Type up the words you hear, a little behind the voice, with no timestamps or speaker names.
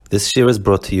This year is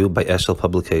brought to you by Eshel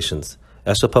Publications.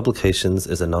 Eshel Publications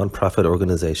is a non-profit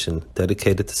organization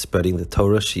dedicated to spreading the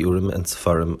Torah, Shiurim, and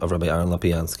Sefarim of Rabbi Aaron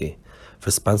Lapiansky. For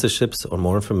sponsorships or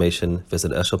more information,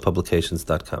 visit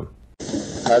eshelpublications.com.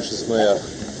 Parshas Noach.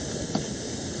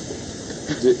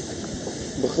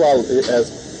 B'chlal,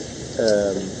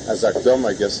 as Akdom,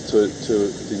 I guess, to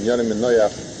the Inyanim in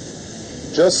Noach,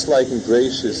 just like in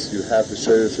Bereishis, you have the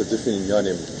Shorish of different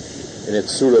Inyanim in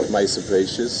its Surah of Ma'aseh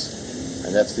Bereishis,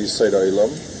 and that's the Yisod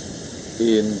Olam.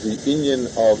 In the Inyan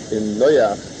in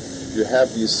Noach, you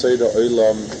have the Yisod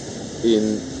Olam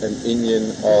in an Inyan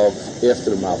of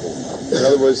after the Mabul. In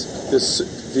other words, the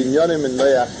Inyanim in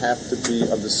Noach have to be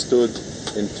understood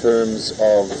in terms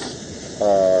of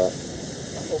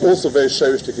also very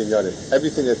Shorishtik Inyanim.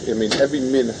 Everything every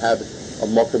min had a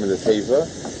Mokum in the Teva,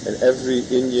 and every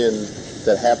Inyan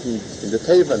that happened in the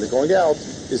Teva and the going out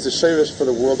is the Shorish for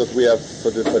the world that we have for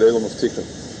the Olam of Tikkun.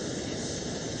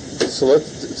 So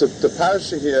the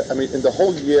parasha here, in the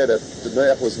whole year that the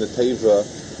Noach was in the Teva,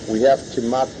 we have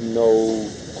Kimat no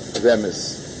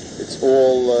remes. It's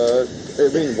all,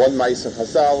 one Ma'aseh and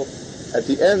Chazal. At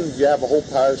the end, you have a whole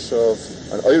parasha of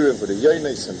an Orev with a Yoina.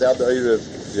 He sends out the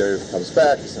Orev comes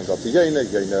back, he sends out the Yoina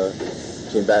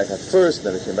came back at first,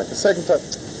 then it came back the second time.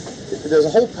 There's a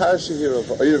whole parasha here of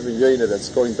Orev and Yoina that's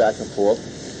going back and forth.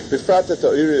 Befrat that the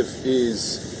Orev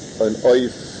is an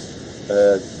Oif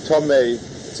Tomei,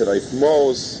 it's an Oif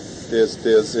Mos.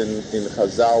 There's in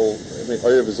Chazal,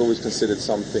 Orev is always considered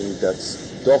something that's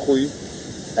Dochui,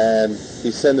 and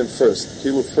he sent him first.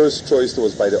 Kilu first choice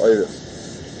was by the Orev,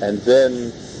 and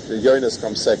then the Yoinas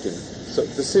come second. So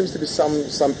there seems to be some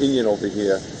inyan over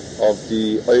here of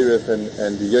the Orev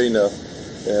and the Yoina.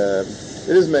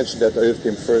 It is mentioned that the Orev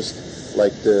came first,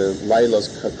 like the Lailas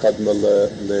Kadma le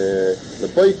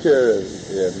Boiker,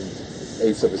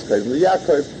 Esav is Kadma le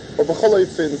Yaakov, but B'chol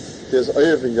there's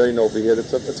Orev and Yoina over here.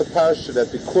 It's a parasha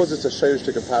that, because it's a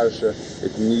Shorishtik parasha,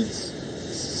 it needs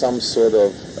some sort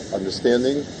of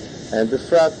understanding, and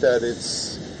befrat that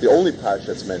it's the only parasha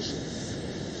that's mentioned.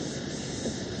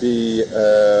 It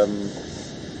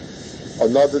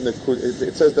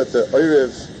says that the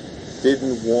Orev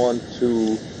didn't want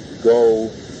to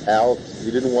go out.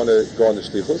 He didn't want to go on the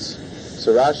shlichus.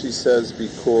 So Rashi says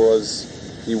because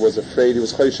he was afraid, he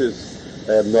was choishes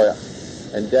Noach,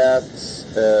 and that's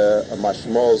a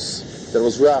mashmos that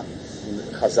was Ra. In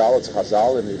Chazal, it's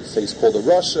Chazal, and it says called a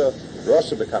Rasha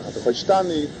bekachat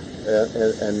choishtani,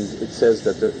 and it says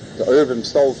that the Orev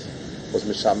himself was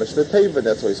Mishamish V'Teva,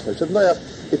 that's why he's Chosh Noach.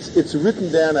 It's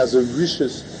written down as a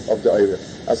rishus of the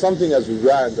Orev, as something as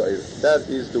Ra in the Orev. That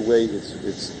is the way it's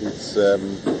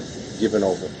given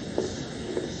over.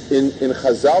 In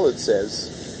Chazal it says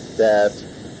that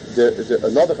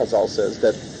another Chazal says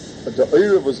that the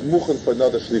Orev was muchen for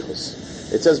another shlichus.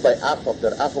 It says by Achav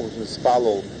that Achav was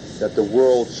mispalel that the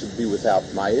world should be without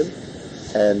mayim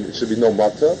and it should be no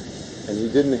matter, and he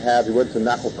went to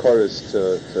Nachal Koros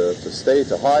to stay,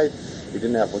 to hide. He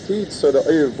didn't have what to eat, so the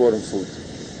Orev brought him food.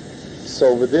 So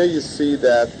over there you see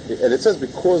that, and it says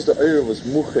because the Orev was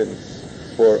muchen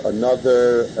for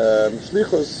another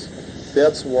shlichus,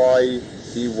 that's why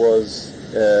he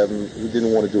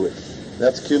didn't want to do it.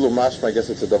 That's Kilu Mashma, I guess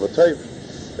it's a Davar Tov.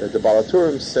 The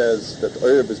Balaturim says that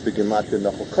Orev is begemat in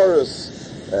Nachal Koros,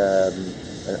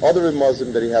 and other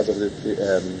Muslim that he has of the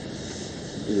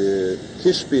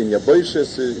Tishbi and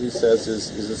Yaboishes, he says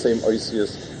is the same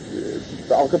Oisius.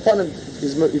 The Al Kapanim, the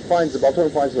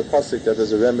Balaturim finds the pasuk that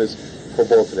there's a remez for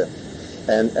both of them,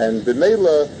 and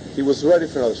B'meila he was ready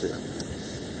for another shlich.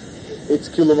 It's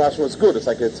Kilu Mashma, it's good. It's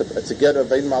like it's a get of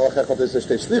Vein Malachechot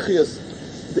Shlichius.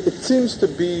 It seems to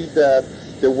be that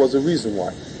there was a reason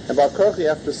why. And Balkarch, you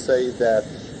have to say that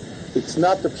it's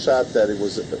not the pshat that it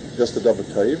was just a Davar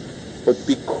Tov, but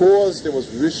because there was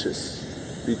rishis,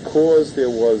 because there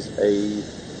was a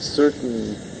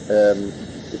certain,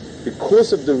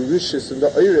 because of the rishis and the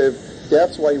Orev,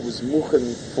 that's why he was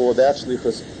muchen for that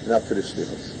shlichus and not for the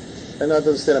shlichus. And I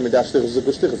understand, that shlichus is a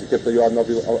good shlichus. He kept the Yad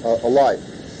Navi alive.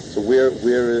 So where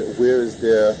is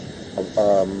there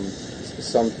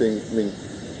something?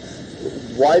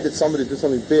 Why did somebody do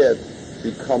something bad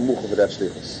become mucha for that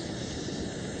shlichus?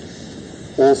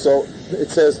 Also, it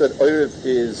says that Orev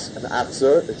is an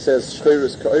achzer. It says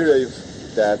shcheiros ka'orev,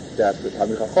 that with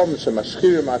Hamid Chacham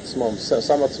shemashchirim atzmam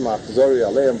samatzma achzori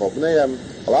aleim v'obneim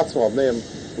alatzma v'obneim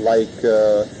like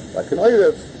an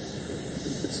Orev.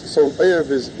 So Orev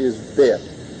is bad.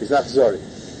 He's not chzori.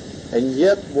 And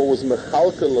yet, what was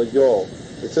mechalkel layor,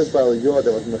 it says by layor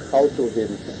that was mechalkel him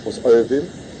was Orevim,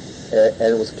 and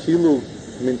it was kilu.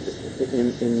 In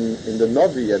the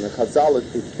Navi and in Chazal,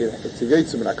 it's a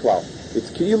Yitzim and a Klav. It's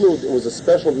kilu. It was a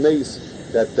special nace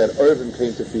that Erevim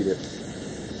came to feed him.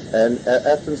 And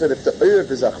after he said, if the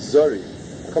Erev is Achzari,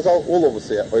 because all of us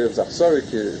say Erev is Achzari,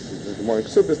 the Gemara in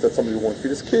Ksubis, that somebody won't feed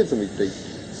his kids, and they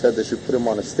said they should put him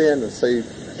on a stand and say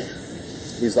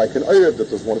he's like an Erev that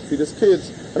doesn't want to feed his kids.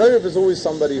 An Erev is always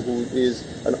somebody who is,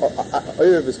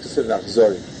 Erev is considered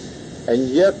Achzari. And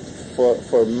yet,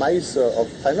 for Maisa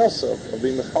of Tainasa, of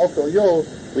being Mechalkel Yo,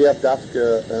 we have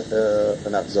Dafka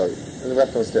an Achzari. And we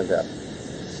have to understand that.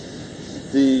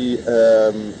 The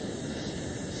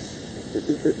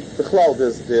Cloud,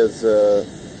 there's the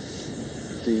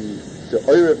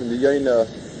Erev and the Yaina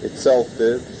itself,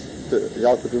 the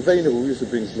Yalkut Ruvenu, who usually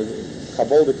brings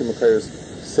Chaboldik and Mekayers,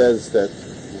 says that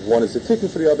one is a tikkun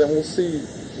for the other, and we'll see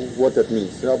what that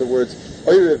means. In other words,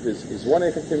 Erev is one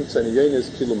Eichel Kimitz, and Yaina is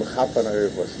Kilu Mechafan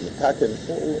Erev, was Metaken.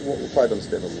 We'll try to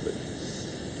understand a little bit.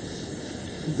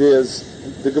 There's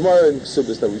the Gemara in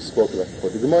Ksubis that we spoke about before.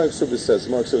 The Gemara in Ksubis says,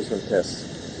 Gemara in Ksubis tests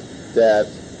that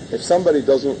if somebody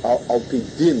doesn't, al pi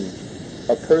din,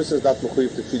 a person is not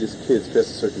mechuyev to feed his kids past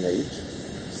a certain age,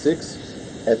 6,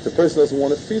 and if the person doesn't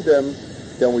want to feed them,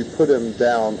 then we put him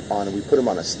down on, we put him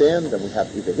on a stand, then we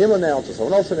have either him announce or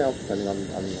someone else announce, depending on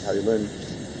how you learn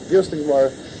Gershon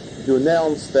Gemara. You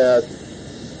announce that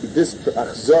this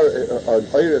achzar, an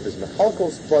Erev is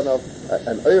mechalkel's banav,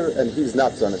 and he's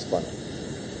not zon's banav.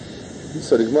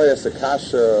 So the Gemara asks the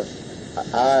kasha,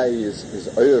 I is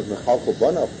Erev mechalkel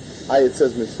banav. It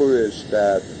says mifurish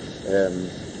that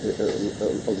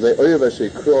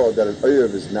that an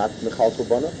Erev is not mechalkel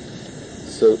banav.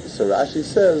 So Rashi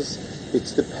says it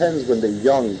depends when they're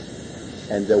young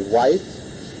and they're white,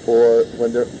 or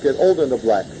when they get older and they're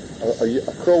black. A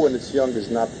crow when it's young is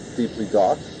not deeply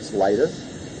dark; it's lighter,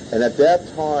 and at that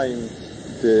time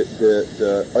the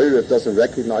Erev doesn't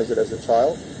recognize it as a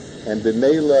child, and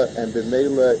b'meila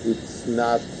it's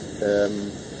not.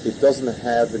 It doesn't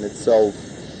have in itself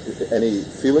any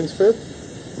feelings for it.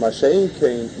 Masha'in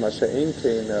kain,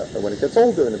 when it gets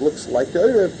older and it looks like the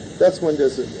Erev, that's when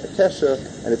there's a kesher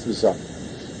and it's mizah.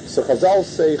 So Chazal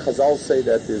say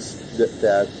that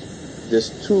there's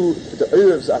two. The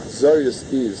Erev's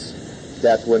achzarius is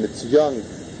that when it's young,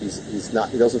 he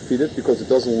doesn't feed it because it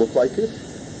doesn't look like it,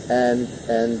 and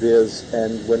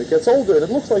when it gets older and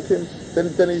it looks like him,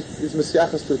 then he's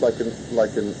mesiachas to it like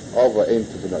an ava aim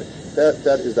to benay.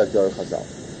 That is that Yor Chazal.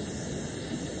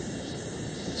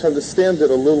 To understand it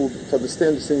a little, to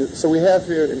understand this thing, so we have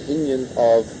here an inyan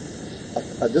of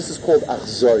this is called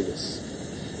achzarius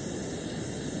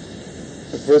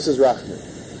versus rachman.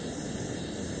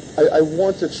 I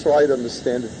want to try to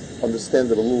understand it a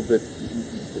little bit.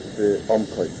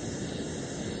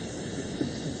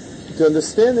 The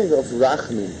understanding of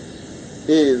rachman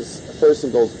is a person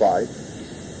goes by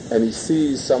and he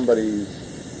sees somebody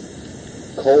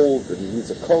cold and he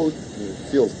needs a coat and he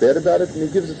feels bad about it and he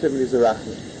gives it to him and he's a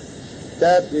rachman.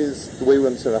 That is the way we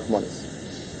understand rachmanis.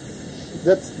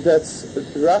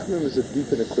 Rachman is a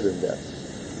deeper nikud in that.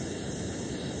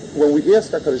 When we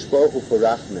ask HaKadosh Baruch Hu for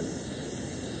rachman,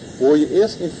 what you're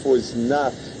asking for is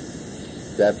not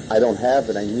that I don't have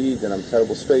and I need and I'm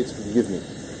terrible straits, but you give me.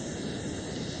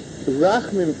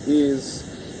 Rachman is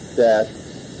that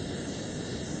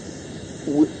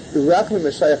Rachman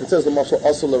Meshayach, it says the Mashal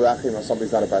also l'rachim or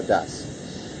somebody's not about das.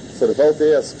 So the vote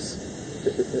asks,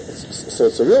 so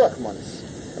it's a real rachmanis.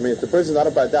 I mean, if the person's not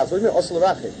about das, what do you mean also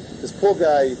l'rachim? This poor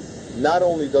guy, not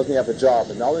only doesn't he have a job,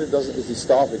 and not only is he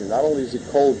starving, and not only is he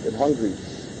cold and hungry,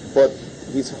 but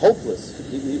he's hopeless.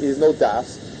 He has no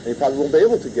das, and he probably won't be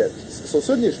able to get. So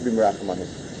certainly you should be merachim on him.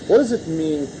 What does it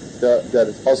mean that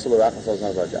it's also l'rachim, so it's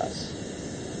not about das?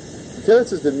 The Torah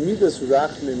says the midas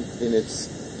rachmin in its,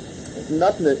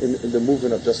 not in the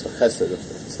movement of just a chesed, of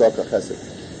tzedakah chesed.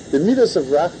 The midas of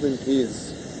rachmin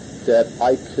is that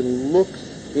I can look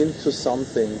into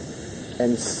something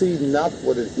and see not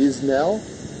what it is now,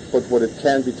 but what it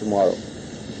can be tomorrow.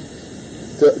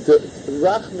 The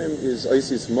rachmim is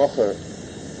oisis mocher.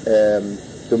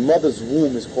 The mother's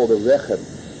womb is called a rechem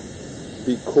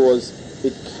because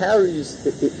it carries.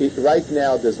 It right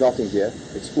now there's nothing there.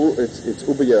 It's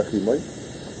uba yerachimoy,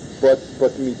 but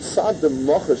mitzad the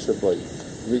mocher shaboy,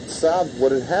 mitzad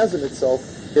what it has in itself,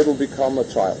 it'll become a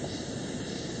child.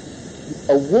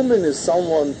 A woman is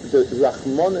someone. The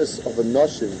rachmanis of a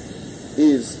noshim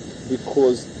is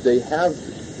because they have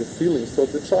the feelings toward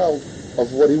the child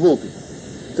of what he will be.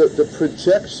 The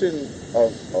projection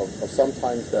of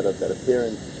sometimes that a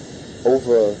parent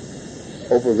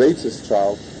overrates his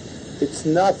child. It's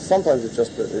not. Sometimes it's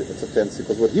just it's a fancy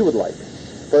because what he would like,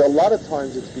 but a lot of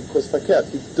times it's because fakat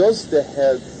he does the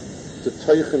head the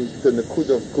teichen the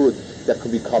nekuda of good that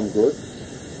can become good,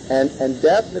 and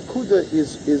that nekuda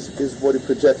is what he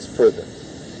projects further.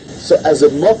 So as a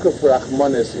mocker for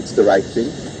Rachmanis, it's the right thing.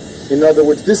 In other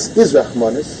words, this is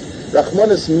Rachmanis.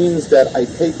 Rachmanis means that I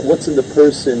take what's in the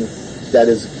person that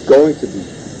is going to be,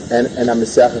 and I'm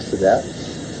misachas to that.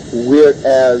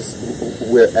 Whereas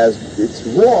it's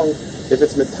wrong if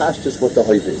it's metashtish what the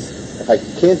hoiv is. If I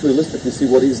can't realistically see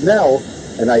what he's now,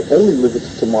 and I only live it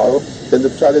tomorrow, then the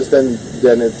pshat is then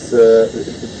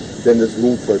there's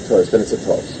room for a Torah. Then it's a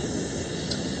Torah.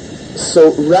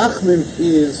 So Rachmim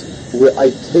is where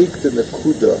I take the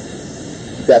Nakuda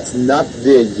that's not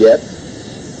there yet,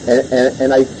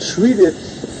 and I treat it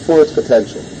for its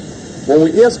potential. When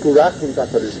we ask Rachmim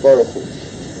HaKadosh Baruch Hu,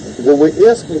 what we're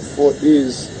asking for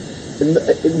is,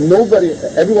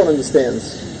 everyone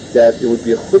understands that it would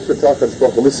be a chut for HaKadosh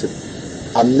Baruch Hu, listen,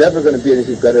 I'm never going to be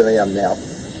anything better than I am now.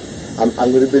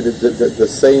 I'm going to be the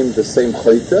same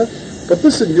chayta, but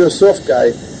listen, you're a soft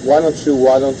guy. Why don't you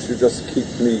just keep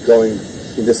me going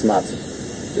in this matter?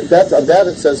 That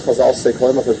it says Chazal say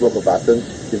Kol Machas Baruch Hu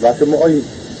Yivatem Mo'oyim.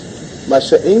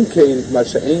 Masha'en Kain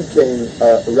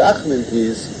Rachmim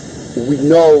is we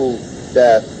know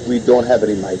that we don't have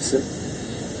any meisim,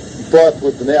 but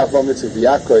with Bnei Avraham Yitzchak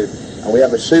V'Yakov, and we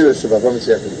have a shirish of Avraham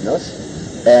Yitzchak in us,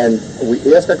 and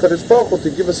we ask HaKadosh Baruch Hu to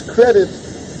give us credit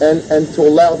and to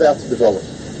allow that to develop.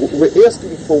 We're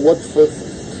asking for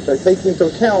taking into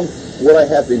account what I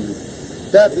have in me.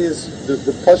 That is the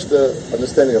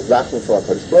understanding of Rachman for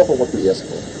HaKadosh Baruch Hu, what we ask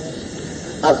for.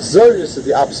 Achzorius is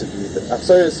the opposite of it.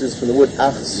 Achzorius is from the word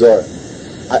achzor.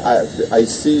 I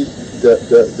see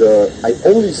I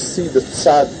only see the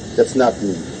tzad that's not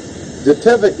me. The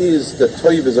teva is the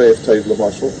toiv is oyev toiv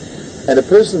l'mashal, and a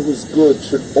person who's good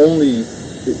should only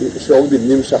be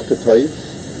nimshach to toiv.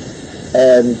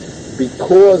 And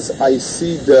because I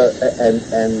see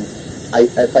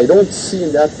if I don't see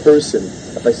in that person,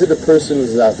 if I see the person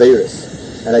who's an averis,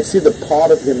 and I see the part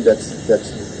of him that's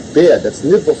bad, that's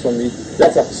nidbah from me,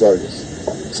 that's achzorius.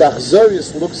 So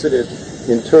achzorius looks at it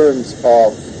in terms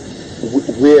of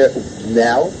where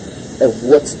now, of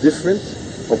what's different,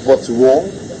 of what's wrong,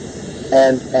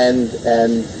 and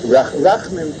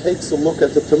Rachmim takes a look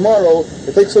at the tomorrow.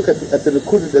 It takes a look at the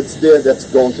nekuda that's there, that's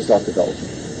going to start developing.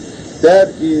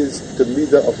 That is the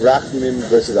midah of Rachmim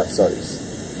versus Achzorius.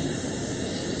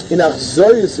 In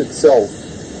Achzorius itself,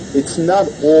 it's not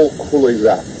all kulei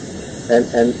ra, and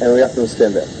we have to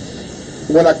understand that.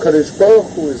 When HaKadosh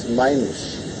Baruch Hu is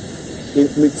meinish, in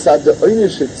mitzad the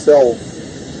einish itself,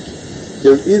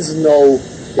 there is no.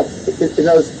 In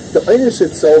other words, the einish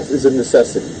itself is a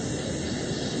necessity.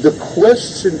 The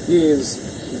question is,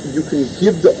 you can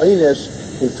give the einish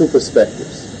in two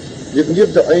perspectives. You can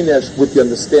give the einish with the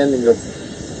understanding of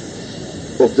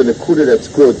the nekuda that's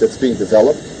good, that's being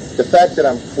developed. The fact that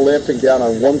I'm clamping down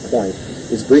on one point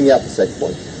is bringing out the second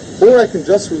point. Or I can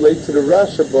just relate to the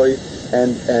Rasha boy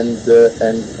and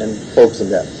focus on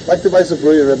that. Like the Vice of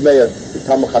Brewer Reb Meir,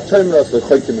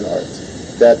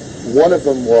 that one of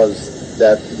them was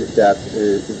that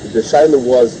the shaila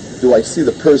was, do I see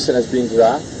the person as being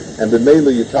ra, and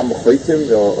b'meila yitam choitim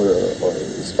or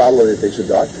spala that they should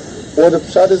die, or the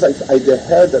pshat is I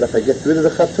heard that if I get rid of the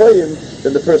chatoyim,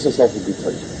 then the person himself will be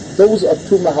toyim. Those are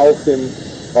two mahalchim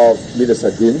of midas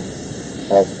hadin,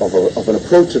 of an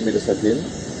approach of midas hadin,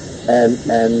 and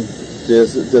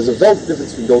there's a vast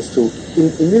difference between those two.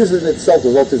 In midas hadin itself,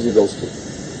 there's a lot between those two.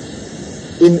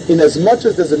 In as much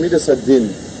as there's a midas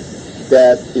hadin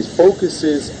that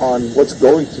focuses on what's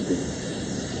going to be,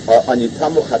 on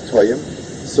yitamu chatoyim,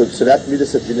 so that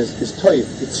midas hadin is toiv.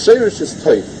 Its shirish is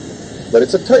toiv, but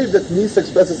it's a toiv that needs to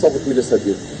express itself with midas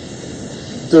hadin.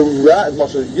 The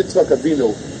Yitzchak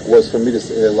Avinu was from midas,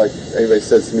 like everybody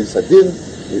says, midas hadin,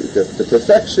 the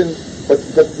perfection. But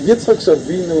Yitzchak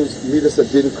Avinu's midas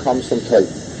hadin comes from toiv,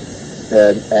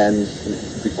 and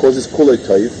because it's kulei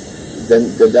toiv, then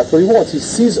that's what he wants. He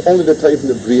sees only the toiv in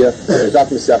the bria, and not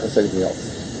misachas anything else.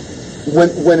 When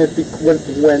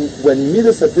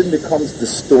midas hadin becomes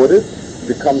distorted, it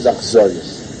becomes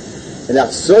achzorius, and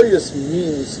achzorius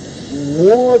means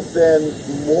more than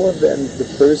the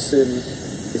person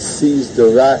sees the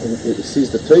ra and sees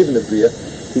the toiv in the bria.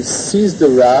 He sees the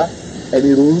ra and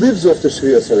he lives off the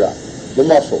shriya sarah. The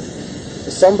mashal,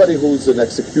 somebody who's an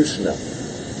executioner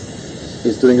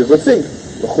is doing a good thing.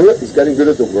 He's getting rid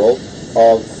of the world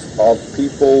of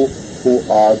people who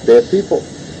are bad people.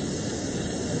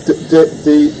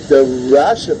 The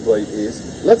rasha boy is,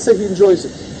 let's say he enjoys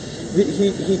it.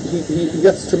 He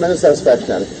gets tremendous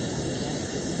satisfaction out of it.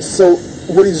 So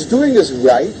what he's doing is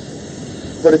right,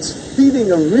 but it's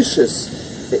feeding a rishis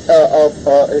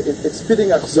it's feeding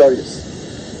achzarius.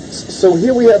 So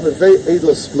here we have a very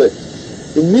edel split.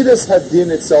 In midas hadin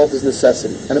itself is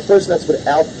necessity, and a person that's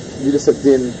without midas of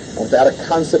din, and without a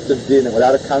concept of din, and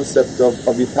without a concept of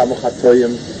yitamu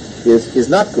chatoyim, is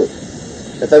not good.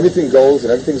 If everything goes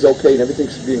and everything's okay and everything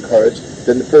should be encouraged,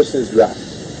 then the person is ra.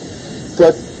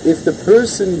 But if the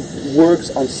person works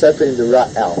on separating the ra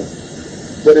out,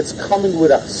 but it's coming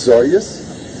with achzorius,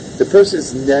 the person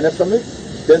is nene from it,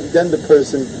 then the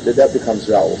person, that becomes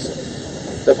ra also.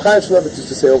 The Chaim Shulevitz used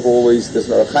to say over always, there's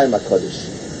an Arachaim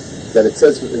HaKadosh, that it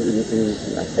says in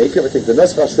Eikev, I think, the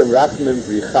Nosach Hashem Rachmim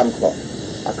V'Yichamcha.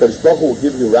 HaKadosh Baruch Hu will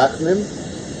give you Rachmim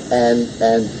and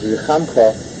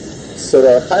V'Yichamcha. So the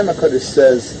Arachaim HaKadosh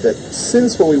says that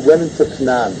since when we went into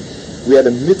Canaan, we had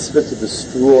a mitzvah to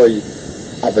destroy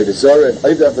Avodah Zarah and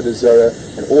Avodah Zarah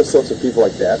and all sorts of people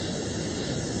like that.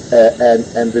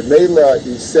 And B'Meila,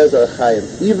 he says,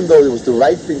 Arachaim, even though it was the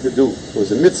right thing to do, it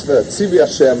was a mitzvah, Tzivi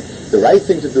Hashem, the right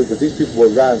thing to do because these people were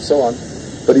ra and so on,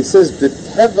 but he says the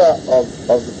teva of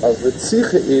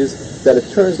Ritzicha is that it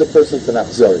turns the person to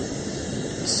Nachzori.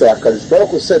 So HaKadosh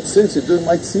Baruch Hu said, since you're doing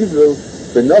my tzivul,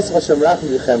 B'Nosach Hashem Rachim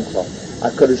V'Yichamcha,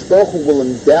 HaKadosh Baruch Hu will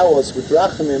endow us with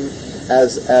Rachamim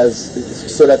as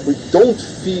so that we don't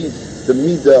feed the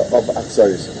midah of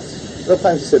Achzorius.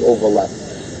 Sometimes he said overlap.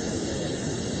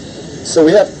 So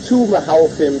we have two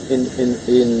mahalchim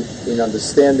in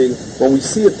understanding. When we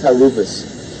see a tarubis,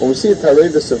 when we see a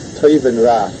tarubis of toiv and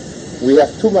ra, we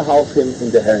have two mahalchim in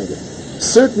the herringim.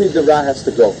 Certainly the ra has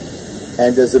to go,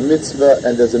 and there's a mitzvah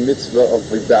of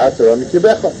v'da'at Torah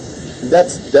mikibecha.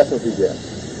 That's definitely there.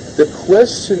 The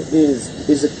question is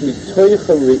it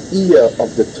mitoicha re'iyah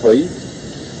of the toiv?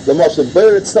 The Moshe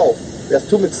Beir itself, we have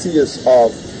two mitzvahs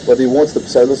of whether he wants the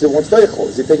psalus, he wants deichel.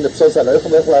 Is he taking the psalus out of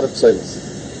deichel out of psalus?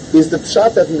 Is the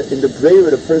pshat that in the brayer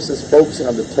the person is focusing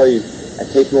on the toiv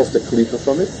and taking off the klipa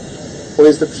from it? Or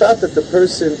is the pshat that the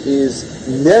person is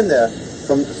nene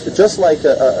from, just like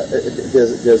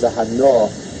there's a hana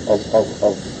of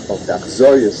the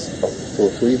achzorius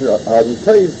to even adam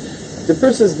toiv, the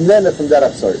person is nene from that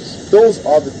achzorius. Those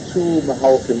are the two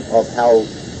mahalchim of how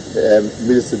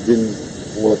midas din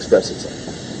will express itself.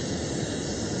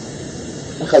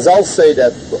 Chazal say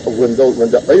that when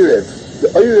the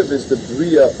Orev is the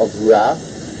Bria of Ra,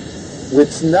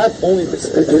 which not only, it's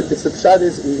the pshat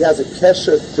is, he has a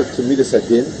kesher to Midas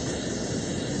Hadin,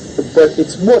 but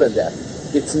it's more than that.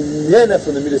 It's Nena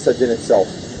from the Midas Hadin itself.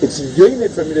 It's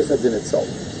Yoinit from Midas Hadin itself.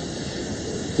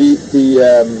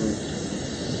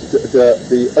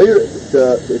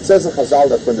 It says in Chazal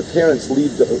that when the parents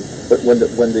leave the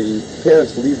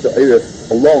Orev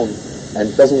alone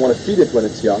and doesn't want to feed it when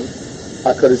it's young,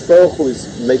 HaKadosh Baruch Hu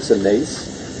makes a nace,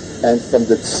 and from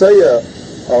the tzaya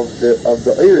of the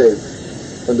Erev,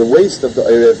 from the waist of the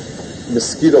Erev,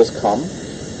 mosquitoes come,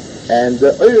 and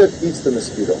the Erev eats the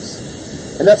mosquitoes.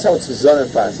 And that's how it's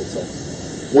zonifies itself.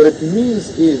 What it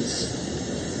means is,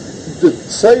 the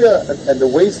tzaya and the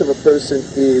waist of a person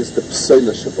is the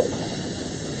psoila shabbat.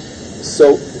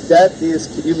 So that is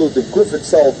ki'ilu, the guf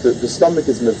itself, the stomach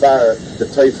is mevar, the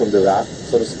toiv from the ra,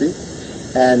 so to speak,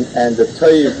 and the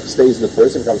toiv stays in the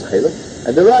person, becomes chelik,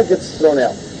 and the ra gets thrown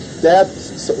out.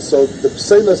 So the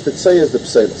pseilus, the tzaya is the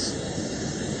pseilus.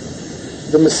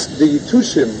 The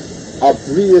Yitushim are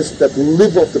brias that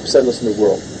live off the pseilus in the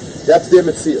world. That's their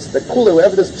metzias. The kula,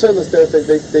 wherever there's pseilus there,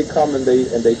 they come and they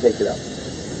take it out.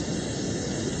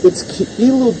 It's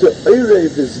ki'ilu, the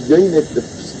Erev is yonik, the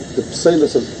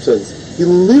pseilus of pseilus. He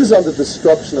lives on the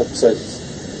destruction of pseilus.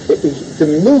 The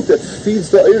milk that feeds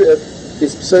the Erev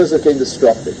is pseilus that came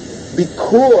destructive.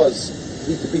 Because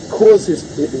he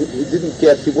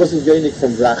wasn't yonik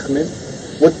from Rachmin.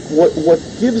 What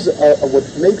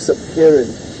makes a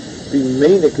parent be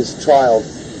manic his child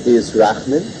is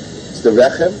Rachmin. It's the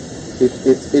Rechem.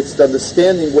 It's the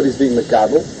understanding what he's being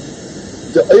mekabel.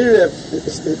 The Erev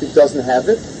it doesn't have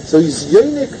it, so he's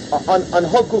yonik on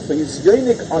Hakufa. He's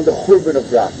yonik on the Churban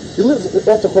of Ra. He lives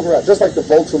off the Churban of Ra, just like the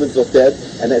vulture lives off dead,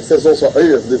 and it says also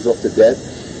Erev lives off the dead.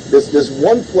 There's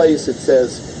one place it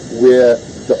says where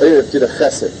the Erev did a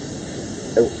chesed,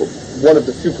 one of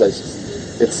the few places.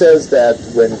 It says that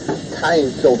when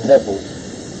Cain killed Hevel,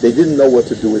 they didn't know what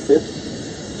to do with it.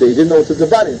 They didn't know what to do with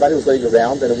the body. The body was laying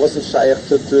around, and it wasn't shaykh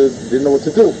didn't know what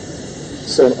to do.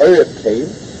 So an Erev came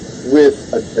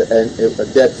with a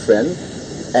dead friend,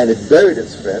 and it buried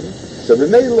its friend. So the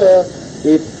Mela,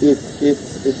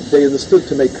 they understood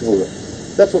to make kavura.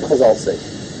 That's what Chazal say.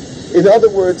 In other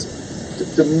words,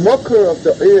 the mocker of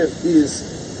the Erev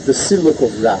is the siluk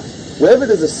of Ra. Wherever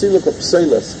there's a siluk of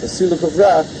pseilus, a siluk of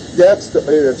Ra, that's the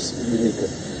Erev's unique.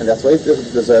 And that's why the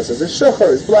Zohar says his shachar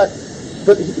is black.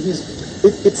 But the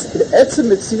Etzem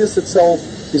Metzias itself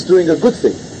is doing a good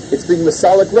thing. It's being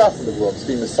Masalik Raf in the world. It's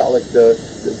being Masalik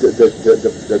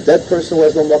the dead person who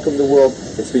has no makom in the world.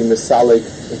 It's being Masalik.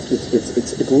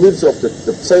 It lives off the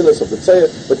pselos of the tzeir,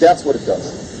 but that's what it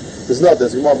does. There's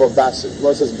Gemara about Basra.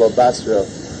 Gemara says about Basra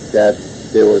that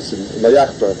there was in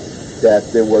Layachbar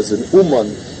that there was an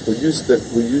uman who used to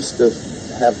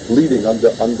have bleeding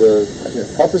under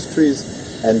papas trees,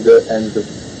 and the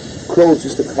crows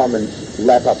used to come and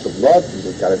lap up the blood, and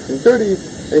they got everything dirty.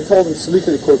 They told him,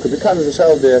 "Salika could be kind of a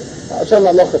child there. Hashem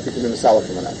Allah if you can be Masalik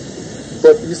him or not."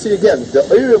 But you see again, the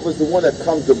Erev was the one that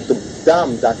comes, the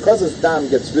dam, the Akaz's dam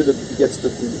gets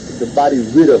the body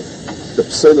rid of the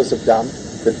pselos of dam,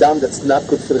 the dam that's not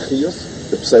good for the chiyus,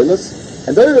 the pselos,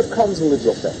 and the Erev comes and lives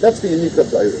off that. That's the unique of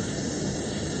the Erev.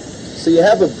 So you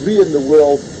have a bria in the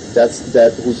world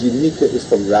whose unika is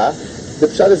from Ra. The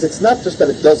pshat is, it's not just that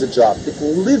it does a job, it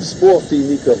lives off the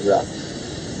unika of Ra.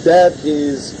 That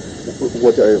is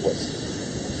what the Erev was.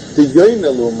 The Yoina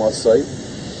Lumasai,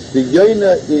 the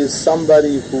Yoina is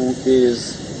somebody who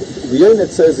is, the Yoina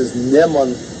it says is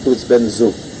Neman to its Ben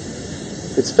Zug.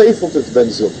 It's faithful to its Ben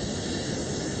Zug.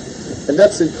 And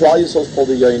that's in Klal Yisrael called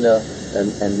the Yoina,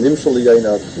 and Nimshal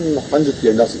Yoina, 100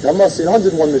 Yoinas, Hamas,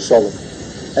 101 Mishalim.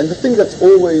 And the thing that's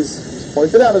always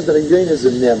pointed out is that a Yoina is a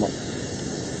Neman.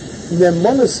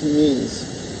 Nemanis means,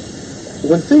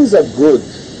 when things are good,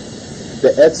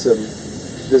 the etzem,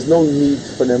 there's no need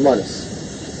for nemanis.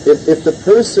 If the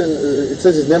person, it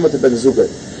says it's nemat ben zugay.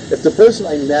 If the person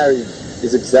I married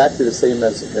is exactly the same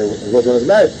as it was when I was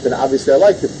married, then obviously I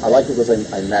like him. I like him because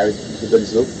I married the ben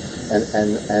zug, and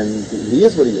he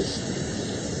is what he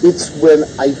is. It's when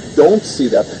I don't see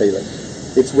that chelik.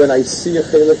 It's when I see a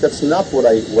chelik that's not what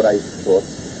I thought.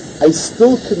 I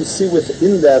still can see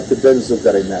within that the ben zug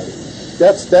that I married.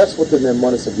 That's what the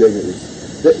nemanis of Yoina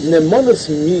is. The nemanis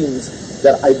means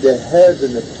that I deher the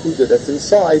nekuda that's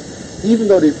inside, even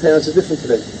though the appearance is different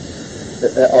today.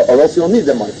 Or else you don't need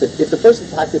nemanis. If the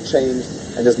person's pocket changed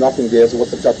and there's nothing there, so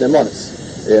what's the pshat nemanis?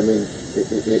 I mean,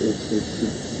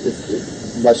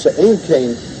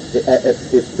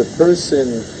 if the person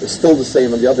is still the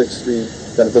same on the other extreme,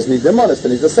 then it doesn't need nemanis,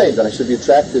 then he's the same, then I should be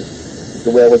attracted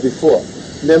the way I was before.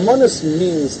 Nemanis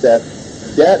means that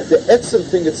the etzem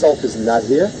thing itself is not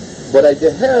here, but I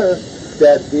deher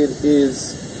that it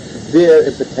is there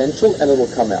in potential and it will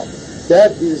come out.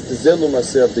 That is the Zelu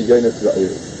Maser of the Yoina to the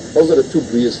Erev. Those are the two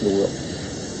brias in the world.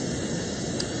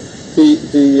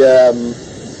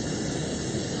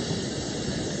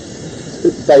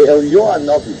 By Eliyahu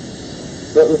Navi,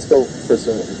 let's go first.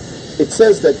 It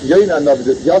says that Yoina Navi,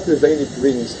 that Yaakov Avinu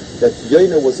brings that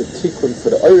Yoina was a tikkun for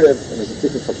the Erev and was a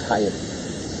tikkun for Kayin.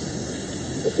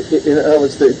 In other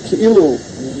words, the Ki'ilu,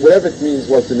 whatever it means,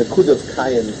 was the Nekud of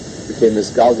Kayin became this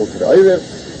galgal to the Erev,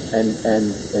 and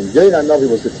Yoina Navi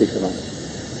was the tikkun on it.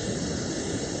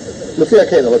 Look here,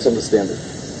 okay, now let's understand it.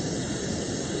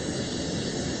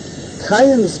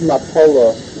 Kayin's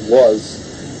mapala was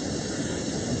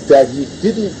that he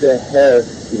didn't deher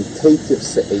in Teitiv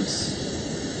Se'es.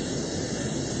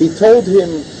 He told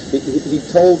him,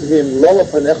 Lala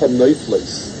Panecha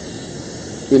Neufles.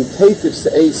 In Teitiv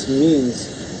Se'es means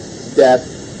that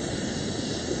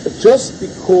just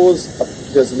because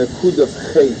there's an akud of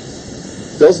Chet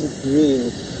doesn't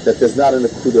mean that there's not an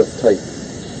akud of Teit.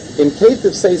 In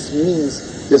Teitiv Se'es means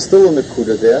there's still an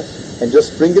akuda there, and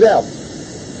just bring it out.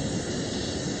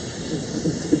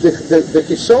 The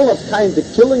kishon of Kain, the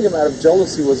killing him out of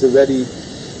jealousy was already,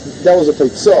 that was a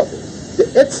teitzah. The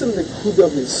etzem nekuda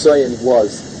of Nisayan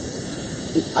was,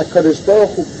 HaKadosh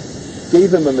Baruch Hu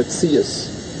gave him a metzias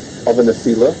of an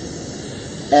afila,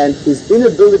 and his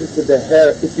inability to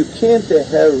deher, if you can't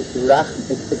deher,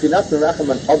 if you're not merachim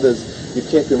on others, you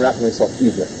can't be merachim yourself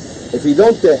either. If you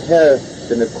don't deher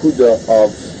the nekuda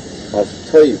of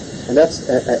toiv, and that's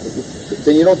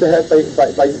then you don't deher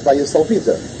by yourself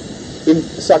either. In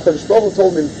HaKadosh Baruch Hu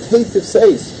told him in Teitiv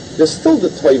Se'es, there's still the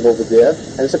toiv over there,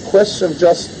 and it's a question of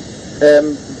just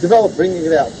bringing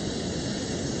it out.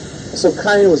 So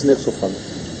Kain was nifshel from it.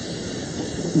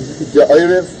 The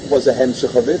Erev was a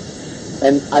hemshech of it,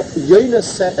 and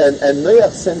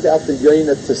Noach sent out the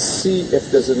Yoina to see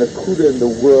if there's an akuda in the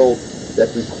world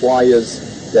that requires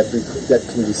that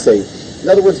can be saved. In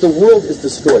other words, the world is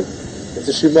destroyed. It's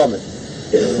a shimamin.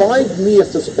 Find me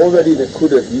if there's already an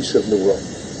akuda of Yishuv in the world.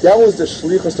 That was the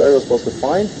shlichus the Erev was supposed to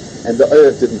find, and the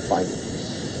Erev didn't find it.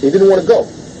 He didn't want to go.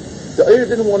 The Erev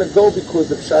didn't want to go because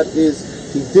the pshat is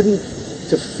he didn't,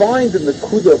 to find the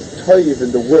nekuda of toiv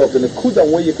in the world, the nekuda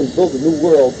where you can build a new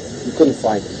world, you couldn't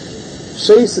find it.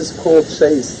 Sheis is called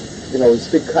Sheis, it's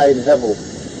big Kain Hevel.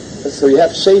 So you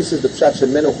have Sheis is the pshat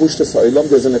shemenu hushtas ha'ilam.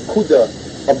 There's an nekuda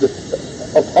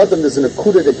of Adam. There's an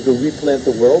nekuda that you can replant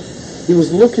the world, Noach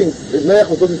was looking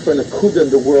for an akuda in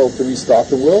the world to restart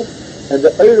the world, and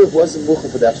the Erev wasn't looking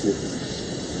for that shlichus.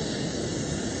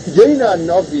 Yoina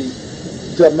Navi,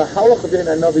 the Mahalach of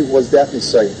Yoina Navi was that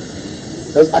Nisayim.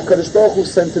 Because HaKadosh Baruch Hu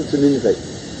sent him to Nineveh,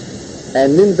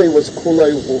 and Nineveh was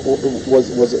kulay,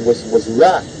 was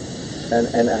Ra,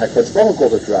 and HaKadosh Baruch Hu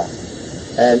called it Ra,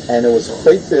 and it was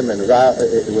Chaitim and Ra,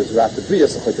 it was Ra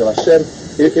Tebrias, Chaitim Hashem.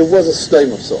 It was a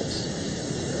stem of sorts.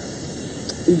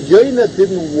 Yoina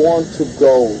didn't want to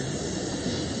go.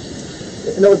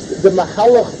 The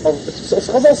Mahalach of, so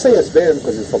Chazal say it's bad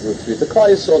because he felt retreat the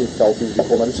Kayasol, he felt he would be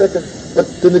called on Sheker, but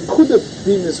the Nekuda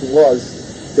premise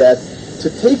was that to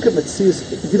take a Metzias,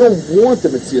 you don't want the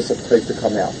Metzias of Torah to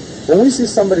come out. When we see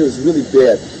somebody who's really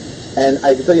bad, and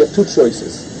I can tell you have two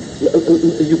choices.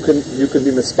 You can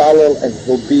be Mispalel and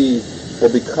he'll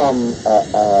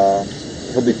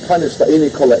be punished by any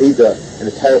kol ha'eda in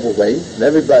a terrible way, and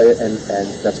everybody, and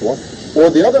that's one. Or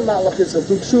the other malach is he'll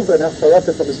do tshuva and have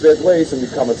farata from his bad ways and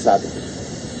become a tzaddik.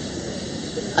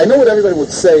 I know what everybody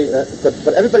would say,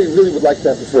 but everybody really would like to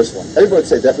have the first one. Everybody would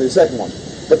say definitely the second one.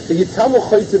 But the Yitamu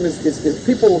Choitim is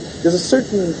people. There's a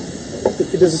certain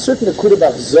akud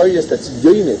about zoyas that's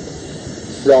yoinik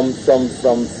from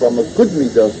a good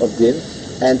midah of din,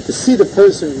 and to see the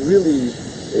person really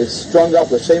is strung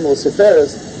up l'shem or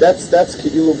seferes. That's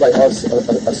ki'ilu by us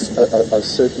a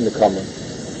certain nekaman,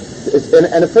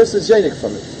 and a person is yoinik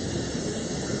from it.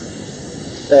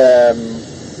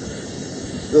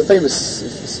 The famous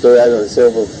story, I don't know,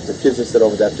 several the kids that said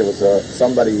over that there was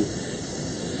somebody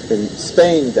in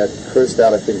Spain that cursed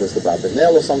out, I think it was the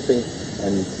Babinel or something,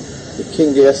 and the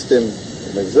king asked him,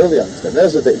 it was early on,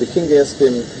 the king asked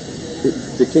him,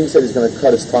 the king said he's going to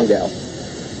cut his tongue out.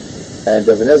 And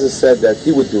Ebenezer said that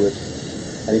he would do it.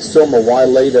 And he saw him a while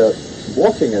later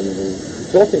walking and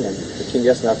talking, and the king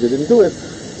asked him after he didn't do it.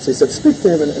 So he said, speak to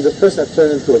him, and this person had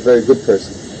turned into a very good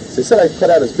person. So he said, I cut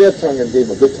out his bad tongue and gave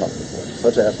him a good tongue.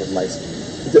 Such a effort of mice.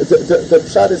 The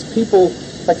pshat is people,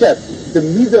 like that, the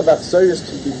midah of achzorius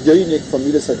can be yoinik from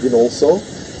midas hadin also,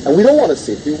 and we don't want to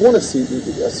see it. We want to see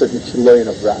a certain kiloyin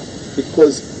of wrath,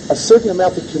 because a certain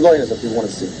amount of kiloyin is what we want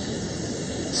to see.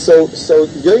 So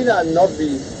Yoina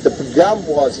Navi, the pagam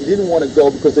was he didn't want to go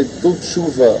because they do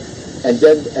tshuva, and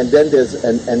then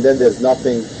there's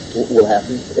nothing will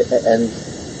happen, and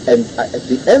at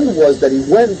the end was that he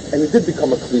went and he did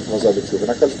become a klif hazar b'tshuva.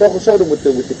 And HaKadosh Baruch Hu showed him with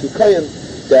the kikayin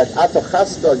that Ata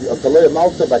Chasta Atalei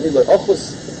Malta Vaniloi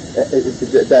Ochus,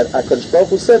 that HaKadosh Baruch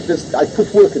Hu said this. I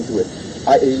put work into it.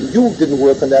 You didn't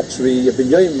work on that tree. You've been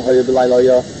yoyim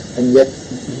hayabilayaya, and yet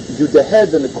you the head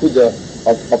the nekuda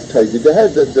of Torah. You the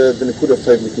head the nekuda of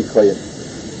Torah Mikikoyin.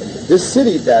 This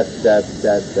city that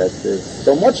there's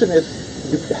so much in it.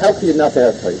 How can you not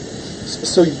have Torah?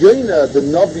 So Yoina, the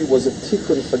Navi, was a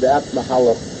tikkun for that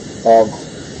mahalach of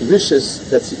rishis,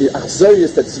 that's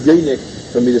achzorius, that's yoinik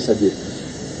from midas hadid.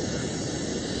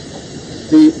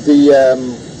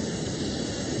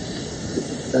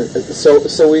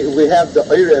 So we have the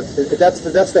Erev.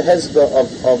 That's the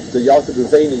hezbollah of the Yalkut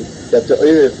Ruveni, that the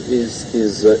Erev is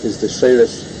the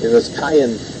sheirish. As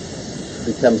Kayin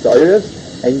becomes the Erev,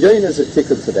 and Yoina is a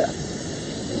tikkun for that.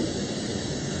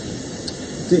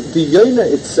 The Yoina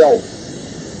itself,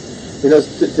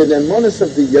 the nemonis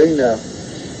of the Yoina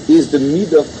is the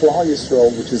midah of Klal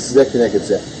Yisrael, which is zeh keneged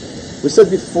zeh. We said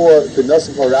before, the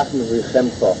Nasif HaRachman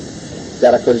V'Yichemcha,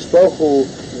 that HaKadosh Baruch Hu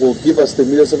will give us the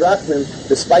midas of Rachman,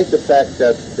 despite the fact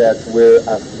that we're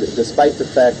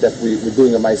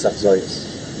doing a Ma'is Achzorius.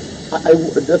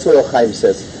 That's what Chaim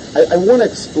says. I want to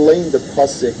explain the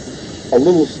pasuk a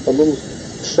little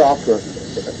sharper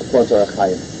according to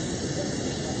Chaim.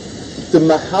 The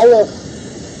mahalach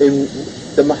in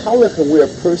where a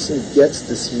person gets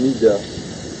this midah,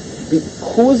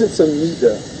 because it's a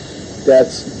midah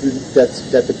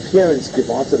that the parents give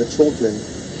onto the children,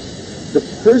 the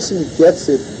person gets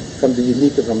it from the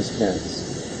unique from his parents.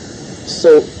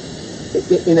 So,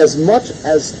 in as much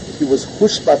as he was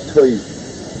hushbat toiv,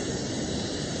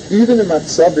 even in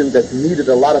matzavim that needed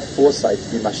a lot of foresight to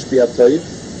be mashpia toiv,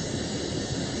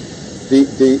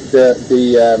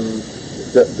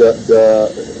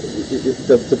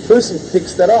 the person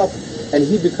picks that up and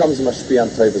he becomes mashpia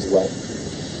toiv as well.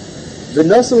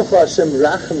 V'nasul Hashem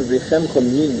rachem v'chemcha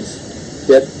means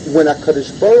that when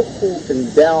HaKadosh Baruch Hu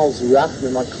endows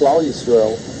Rachman on Klal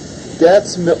Yisrael,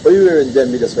 that's me'oyer in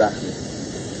them midas Rachman.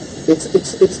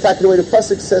 It's taken the way the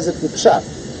pasuk says it in Pshat.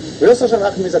 V'nos Hashem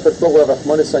Rachman means HaKadosh Baruch Hu will have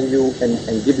Rachmanis on you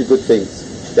and give you good things.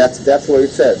 That's what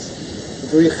it says.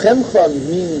 V'chemcha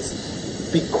means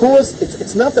because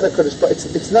it's not that HaKadosh Baruch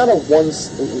it's not a once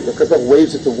HaKadosh Baruch Hu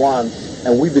waves it to wand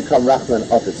and we become Rachman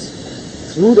others.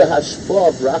 Through the hashpah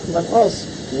of Rachman us,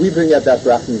 we bring out that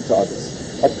rachman to others.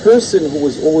 A person who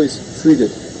was always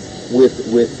treated with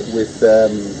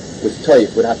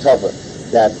toiv, with hatava,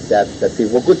 that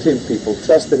people were good to him, people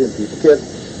trusted him, people cared.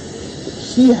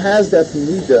 He has that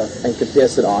midah and can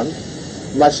pass it on.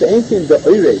 Masha'enkin the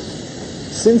oirev,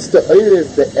 since the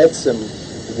oirev the etzem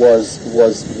was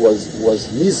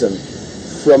nizam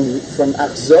from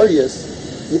achzarius,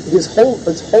 his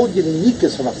whole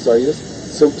uniqueness from achzarius.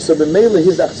 So the mele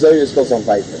his achzarius goes on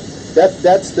weiter.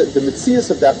 That's the metzias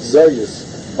of the achzarius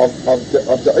of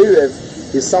the oirev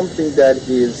is something that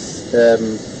is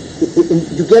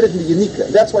you get it in the unique.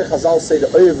 That's why Chazal say the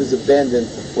oirev is abandoned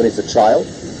when he's a child,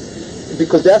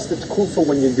 because that's the tkufa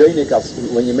when you're menik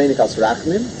as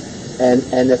rachmim,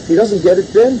 and if he doesn't get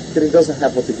it then he doesn't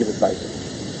have what to give it back.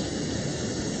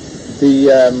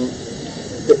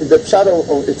 The pshat,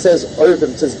 it says oirevim,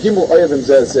 it says gimel oirevim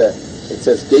zeh, it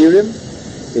says geirim,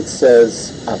 it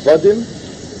says avadim,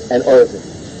 and oirevim.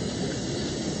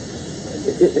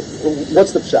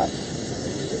 What's the pshat?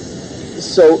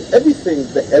 So everything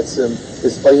the etzem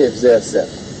is oyev zeh.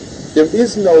 There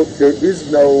is no.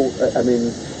 I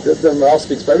mean, the Maral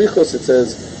speaks barichos. It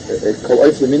says kol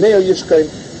oyev lemineo yishkain.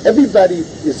 Everybody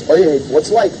is oyev what's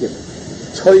like him.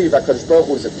 Toiv HaKadosh Baruch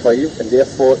Hu is a toiv, and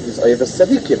therefore he's oyev as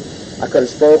tzadikim.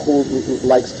 HaKadosh Baruch Hu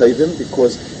likes toivim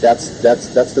because that's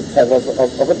the teva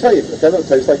of a toiv. The teva of a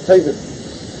toiv is like toivim.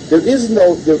 There is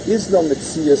no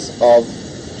metzias of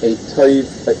a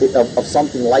toiv of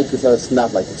something like it that's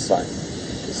not like its sign.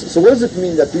 So what does it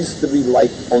mean that these three like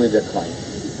only their kind?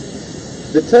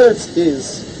 The teretz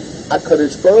is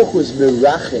HaKadosh Baruch Hu is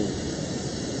mirachim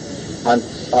on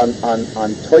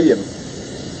toyim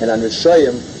and on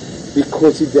rishayim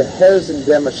because he dehers in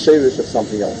them a sherish of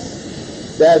something else.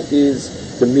 That is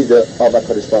the midah of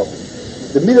HaKadosh Baruch Hu.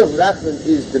 The midah of rachman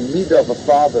is the midah of a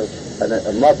father and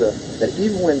a mother, that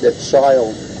even when the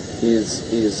child is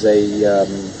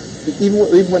even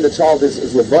when the child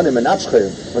is levanim and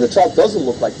achcherim, when the child doesn't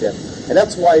look like them, and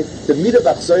that's why the midah of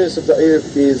achzarius of the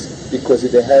erev is because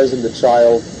it has in the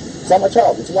child. It's not a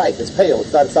child. It's white. It's pale.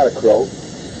 It's not a crow.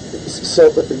 So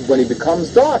when he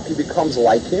becomes dark, he becomes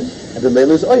like him, and the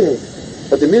male is oyev.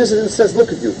 But the midah says,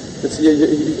 "Look at you.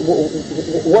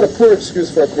 What a poor excuse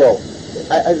for a crow.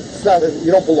 It's not.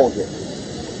 You don't belong here."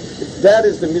 That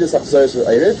is the midah of achzarius of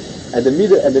the erev. And the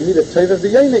midah toiv of the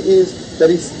yayna is that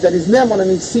he's neman, and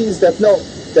he sees that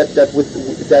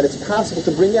that it's possible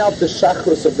to bring out the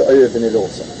shachros of the oyev in it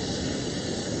also.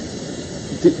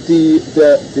 The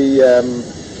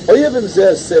oyev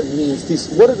zeh means these.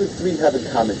 What do the three have in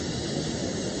common?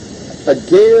 A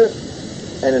ger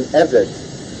and an eved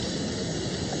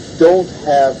don't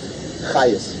have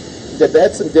chayas. Their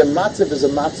matziv is a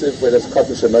matziv where there's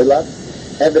kodesh and oilav.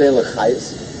 Eved and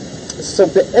lechayas. So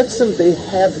the etzem, they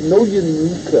have no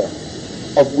unika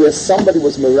of where somebody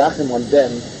was merachim on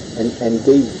them and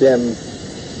gave them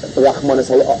rachmanis.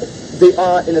 They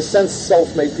are, in a sense,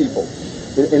 self-made people.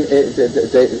 And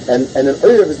an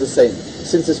oyev is the same.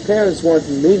 Since his parents weren't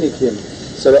meaning him,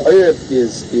 so the oyev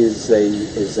is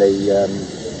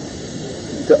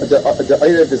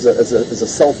a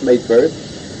self-made bird.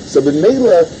 So the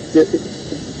mela,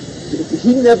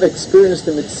 he never experienced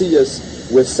the mitzias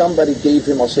where somebody gave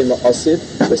him Hashem Asid,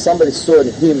 where somebody saw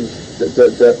in him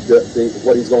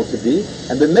what he's going to be,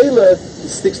 and the Mela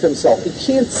sticks to himself. He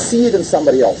can't see it in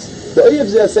somebody else. The Oyev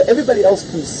Zeh, everybody else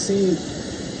can see,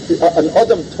 an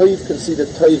Adam Toiv can see the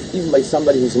Toiv even by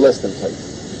somebody who's less than Toiv.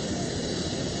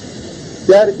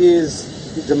 That is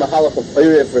the Mahalach of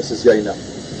Oyev versus Yaina.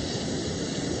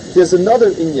 There's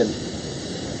another Inyan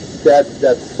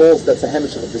that falls, that's a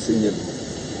hemish of this Inyan,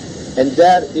 and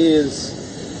that is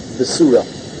the surah.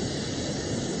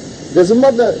 There's a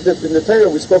mother in the Torah,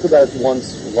 we spoke about it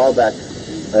once a while back,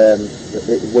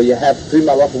 where you have three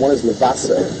malachim. One is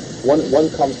levasa. One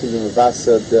comes to the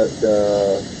levasa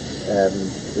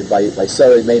by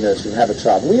Sarah Mena, she have a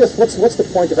child. And we ask, what's the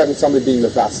point of having somebody being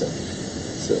levasa?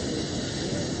 So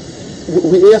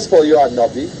we ask for your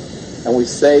navi, and we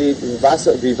say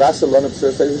levasa lanab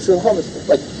surah.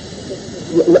 Like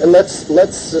let's.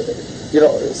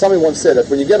 Somebody once said that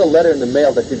when you get a letter in the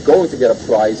mail that you're going to get a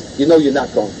prize, you know you're not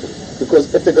going to.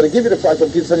 Because if they're going to give you the prize, they'll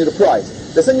send you the prize.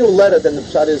 They send you a letter, then the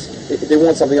shot is they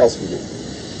want something else from you.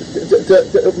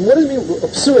 What do you mean?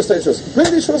 Psura status.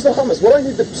 Bring the Yishuas Lachamas. What do I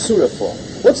need the psura for?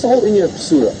 What's the whole inyan of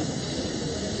psura?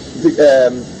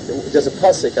 There's a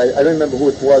pasuk. I don't remember who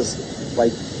it was.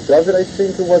 By David, I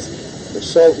think it was. He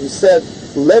said,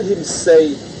 "Let him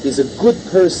say he's a good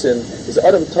person. He's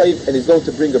Adam Toiv, and he's going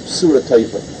to bring a psura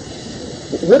Toiva."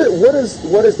 What is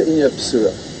the inyan of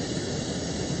psura?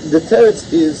 The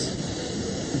teretz is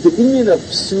the inyan of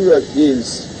psura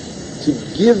is to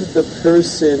give the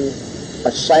person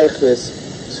a shaykhis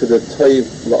to the toiv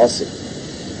la'asik.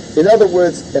 In other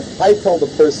words, if I tell the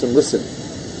person, listen,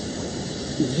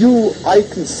 I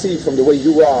can see from the way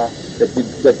you are that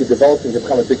you're developing to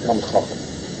become a big Talmid Chacham.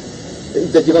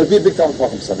 That you're going to be a big Talmid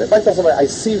Chacham someday. If I tell somebody, I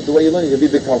see the way you're learning, you're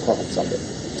going to be a big Talmid Chacham someday.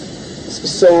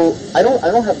 So I don't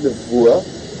have nevuah,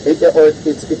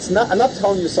 it's not. I'm not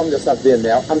telling you something that's not there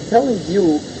now. I'm telling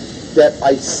you that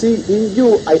I see in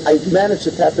you. I managed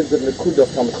to tap into the nekudah of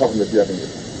Talmid Chacham that you have in you.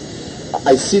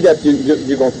 I see that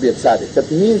you're going to be a tzaddik. That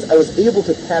means I was able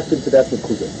to tap into that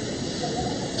nekudah.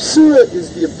 Psura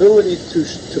is the ability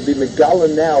to be megala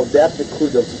now, that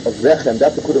nekudah of rechem,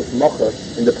 that nekudah of mocha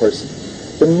in the person.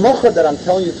 The mocha that I'm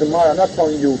telling you tomorrow, I'm not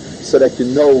telling you so that you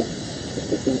know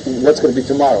what's going to be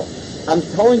tomorrow. I'm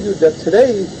telling you that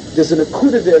today there's an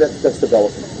nekudah there that's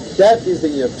developing. That is the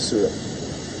yin of psura.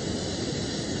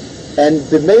 And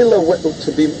the mela for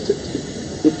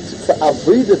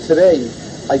avrida today,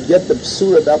 I get the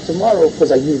psura about tomorrow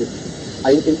because I need it.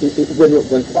 When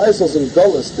Klal in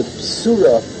Golas, the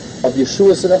psura of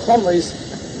Yeshua's and Achamis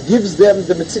gives them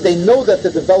the mitzvah. They know that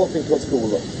they're developing towards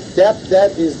Geula.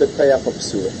 That is the koyach of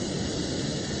psura.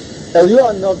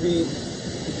 Eliyahu Navi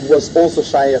was also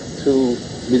shayach to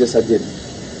Midas Hadin.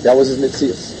 That was his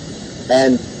mitzias.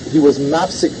 And he was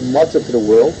mafsik matter to the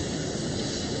world,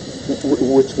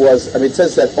 which was, it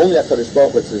says that only HaKadosh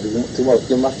Baruch Hu tomorrow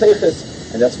Yom Mafteches,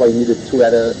 and that's why he needed 2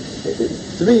 out of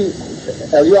 3.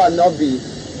 Eliyahu Navi,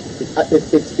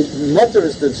 matter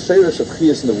is the shirish of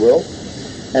chiyas in the world,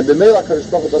 and the Melech HaKadosh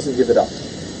Baruch Hu doesn't give it up.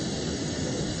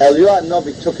 Eliyahu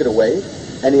Navi took it away,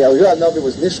 and Eliyahu Navi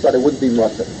was nishvat, it wouldn't be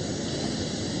matter.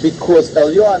 Because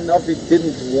Eliyahu Navi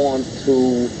didn't want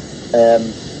to,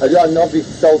 Eliyahu Navi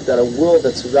felt that a world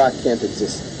that's ra can't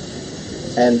exist.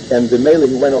 And the Mele,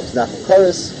 he went off to Nachal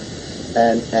Koros,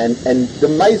 and the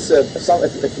Maisa,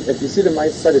 if you see the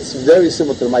Maisa, it's very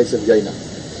similar to the Maisa of Yonah.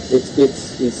 He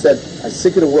said, I'm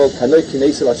sick of the world, Kanoi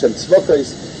Kinesel Hashem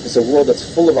Tzvokos, it's a world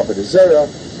that's full of Avodah Zarah,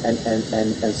 and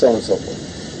so on and so forth.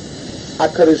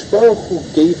 HaKadosh Baruch Hu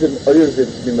gave him Oirvim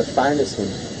to be mefarnes him,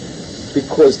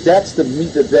 because that's the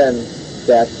midah then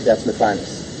that's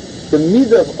mefarnes. The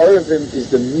midah of Oirvim is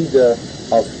the midah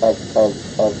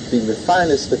of being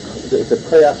mefarnes, the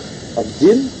koyach of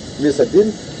din, midas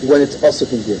din, when it's also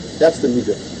in din. That's the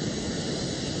midah.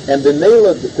 And the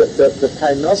Nela, the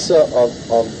parnasa of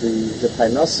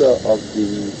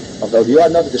Eliyahu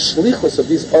Navi, the shlichus of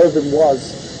these Oirvim was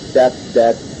that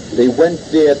they went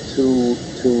there to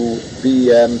be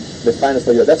the finest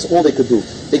Eliyahu. That's all they could do.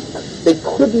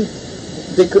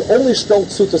 They could only stel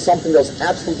to something that was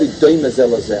absolutely doim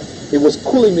zelazeh. It was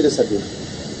kuli midas hadin.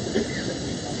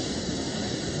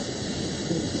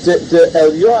 The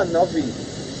Eliyahu Navi,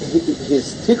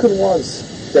 his tikkun was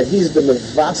that he's the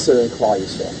mevasser in Klal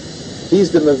Yisrael.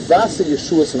 He's the mevasser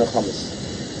Yeshua's and Achamis.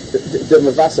 The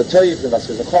mevasser Toiv, the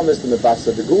mevasser Achamis, the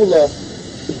mevasser the Geula.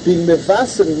 Being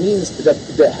mevasser means that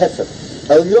the hefer.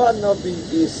 Eliyahu Navi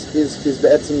is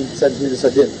be'etzim said midas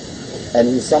hadin, and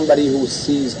he's somebody who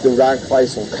sees the Ran Klal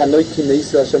Yisrael. Kanoi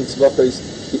Kineisa Hashem Tzvokos.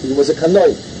 He was a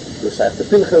kanoi. He was shaykh to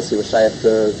Pinchas. He was shaykh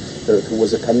to who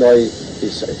was a kanoi.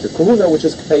 He's shaykh to Kahuna, which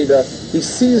is Kpeda. He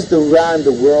sees the Ran,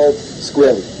 the world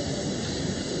squarely.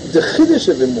 The chiddush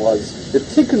of him was, the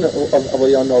tikkun of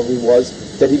Eliyahu Navi was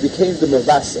that he became the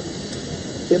mevasser.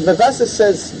 The mevasser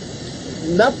says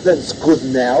not that it's good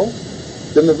now.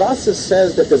 The mevasser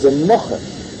says that there's a mocha.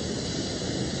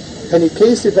 And in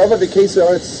case if ever the case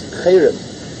where it's chayrim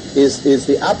is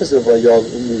the opposite of Eliyahu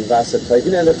mevasser.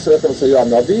 Even in the Chesed of Eliyahu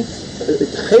Navi,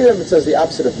 chayrim it says the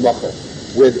opposite of mocha.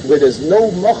 Where there's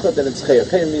no mocha, then it's chayrim.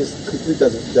 Chayrim means complete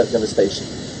devastation.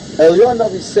 Eliyahu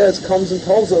Navi comes and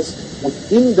tells us,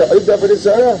 in the Avodah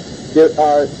Zarah, there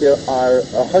are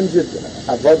 100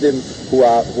 avodim who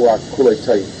are kulei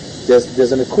toiv.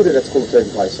 There's an akudah that's kulei toiv in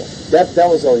Klaisel. That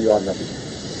was Eliyahu Navi.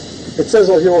 It says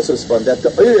over here also that the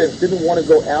Oirev didn't want to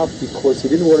go out because he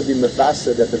didn't want to be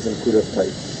mevasser that there's an akudah of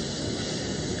toiv.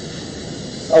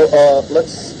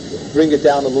 Let's bring it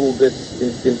down a little bit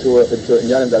into an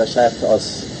inyanim that are shayach to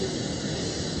us.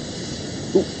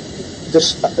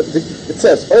 It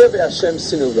says Oyev Hashem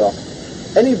Sinu Ra.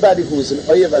 Anybody who is an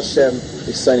Oyev Hashem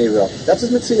is Sani Ra. That's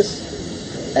his mitzias.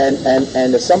 And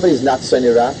if somebody is not Sani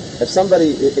Ra, if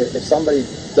somebody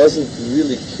doesn't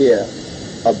really care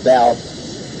about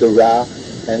the Ra,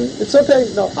 and it's okay.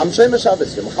 No, I'm Shem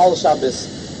Shabbos, Machal Shabbos.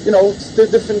 It's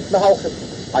different Mahalchim.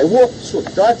 I walk shul,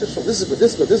 drive to shul. This is good.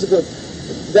 This is good. This is good.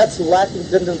 That's lacking.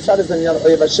 Then the Shabbos then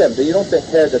Oyev Hashem. Then you don't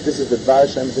hear that this is the Dvar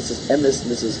Hashem, this is emes,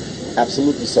 this is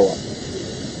absolutely so on.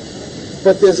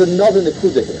 But there's another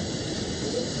nekuda here.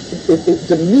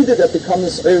 The midah that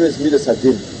becomes oir is midas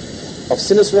hadin. of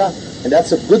sinas ra, and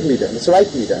that's a good midah, and it's a right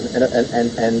midah,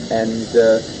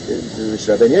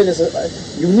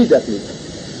 you need that midah.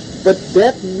 But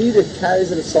that midah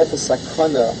carries in itself a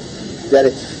sakana that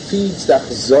it feeds the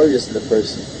achzorius in the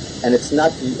person, and it's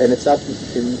not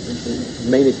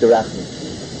menik derachim.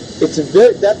 It's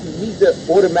that midah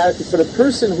automatically for the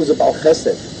person who's a bal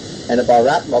chesed and a bal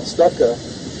rachma of tzedakah.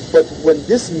 But when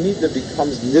this midah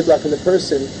becomes nidlak in the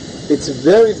person, it's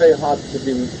very, very hard to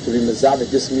be mezavik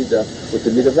this midah with the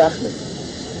midah rachman.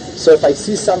 So if I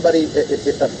see somebody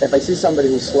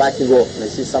who's slacking off, and I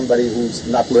see somebody who's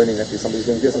not learning, I see somebody who's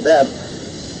doing this and that,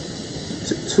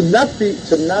 to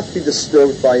not be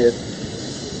disturbed by it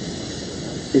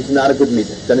is not a good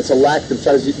midah. Then it's a lack of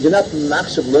charge. You're not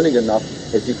machshav learning enough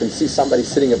if you can see somebody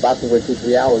sitting about for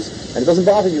 2-3 hours and it doesn't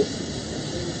bother you.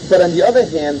 But on the other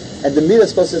hand, and the midah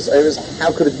supposed to say is,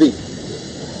 how could it be?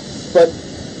 But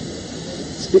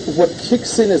what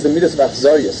kicks in is the midas of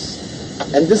achzarius,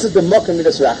 and this is the mokum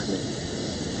midas rachmi.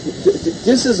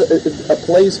 This is a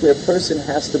place where a person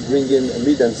has to bring in a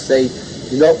midah and say,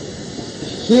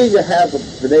 here you have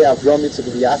b'nei Avram, Yitzchak,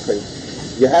 and Yaakov.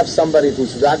 You have somebody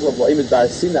who's raglav v'oimid bar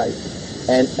Sinai,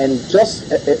 and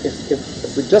just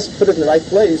if we just put it in the right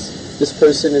place, this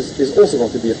person is also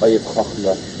going to be a oyev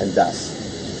chachma and das.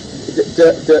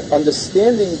 The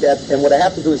understanding that, and what I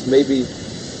have to do is maybe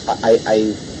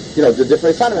the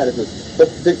different fun attitude. But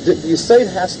the Yisayid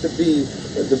has to be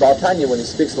the Baal Tanya when he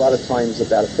speaks a lot of times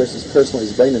about a person's personal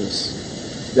hisbaininus.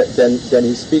 Then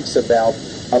he speaks about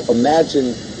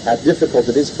imagine how difficult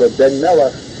it is for a Ben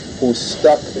Melech who's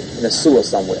stuck in a sewer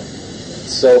somewhere.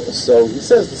 So he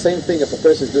says the same thing if a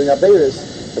person is doing Aveiros,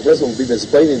 the person will be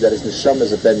hisbainin that his neshama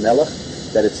is a Ben Melech,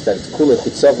 that it's kula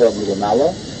chitzava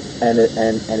milamala, and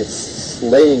it's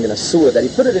laying in a sewer that he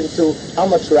put it into. How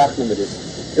much rachman it is.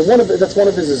 And that's one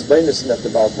of his hisbainus that the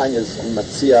Baal Tanya is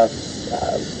matzia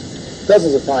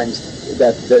dozens of times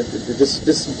that this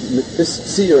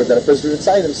tzir that a person would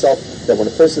inside himself, that when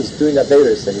a person is doing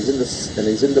Aveiros and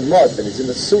he's in the mud and he's in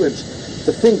the sewage,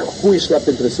 to think who he schlepped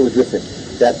into the sewage with him.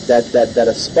 That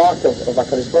a spark of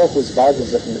HaKadosh Baruch Hu is valuable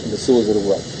in the sewers of the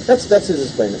world. That's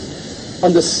his hisbainus.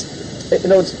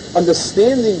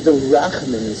 Understanding the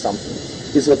rachman in something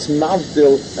is what's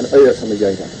mavdil an oyer from a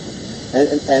yoyna. And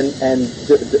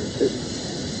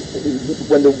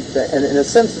in a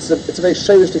sense, it's a very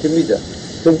shayrish midah.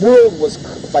 The world was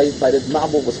by the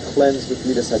Mabul was cleansed with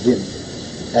midas hadin,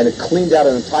 and it cleaned out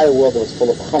an entire world that was full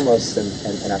of chamas and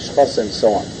ashchasa and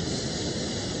so on.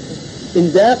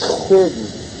 In that churban,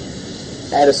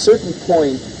 at a certain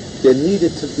point, there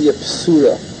needed to be a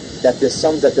psura that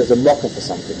there's a makkah for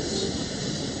something,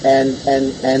 and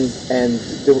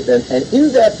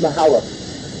in that mahalach,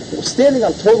 standing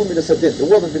on total midas hadin, the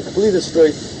world had been completely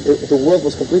destroyed. The world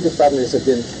was completely flat midas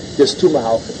hadin. There's two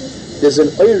mahalachim. There's an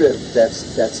oirev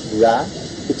that's ra.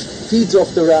 It feeds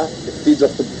off the ra. It feeds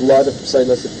off the blood of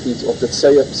psailas. It feeds off the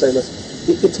tzayah of psailas.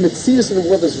 It's metzias in the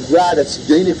world as ra that's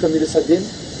yonik from midas hadin.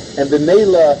 And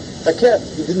b'meila taker,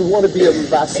 he didn't want to be a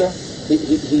mivasa. He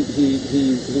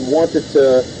wanted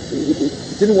to. He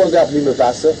didn't want to have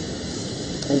mivasa.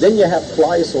 And then you have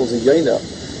playas or zayona.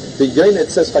 The yoina,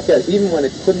 it says fakir, even when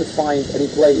it couldn't find any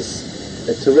place,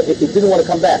 it didn't want to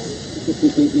come back.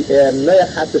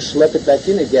 Noach had to schlep it back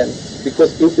in again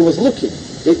because it was looking.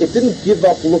 It didn't give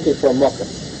up looking for a makkah.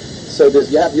 So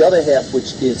you have the other half,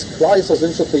 which is klai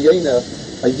sozinshal to yoina.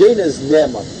 A yoina is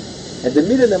ne'eman, and the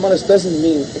midah ne'emanis doesn't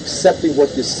mean accepting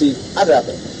what you see.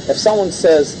 Adrabah. If someone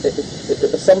says,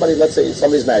 if somebody, let's say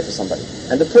somebody's married to somebody,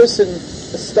 and the person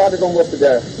started going off the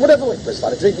derech, whatever way, the person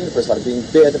started drinking, the person started being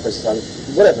bad, the person started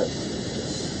whatever.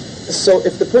 So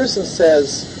if the person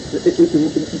says,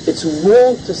 it's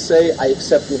wrong to say, I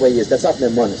accept the way he is, that's not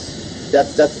ne'emanis.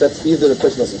 That's either the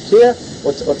person doesn't care,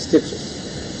 or it's tipshus.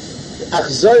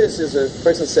 Achzorius is a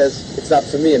person says, it's not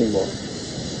for me anymore.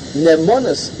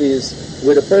 Ne'emanis is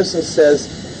where the person says,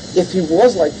 if he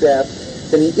was like that,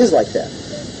 then he is like that.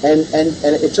 And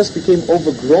it just became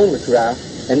overgrown with Ra,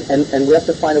 and we have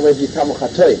to find a way to yitamu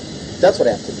chatoim. That's what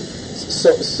I have to do.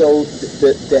 So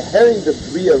the herring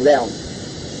debris around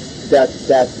that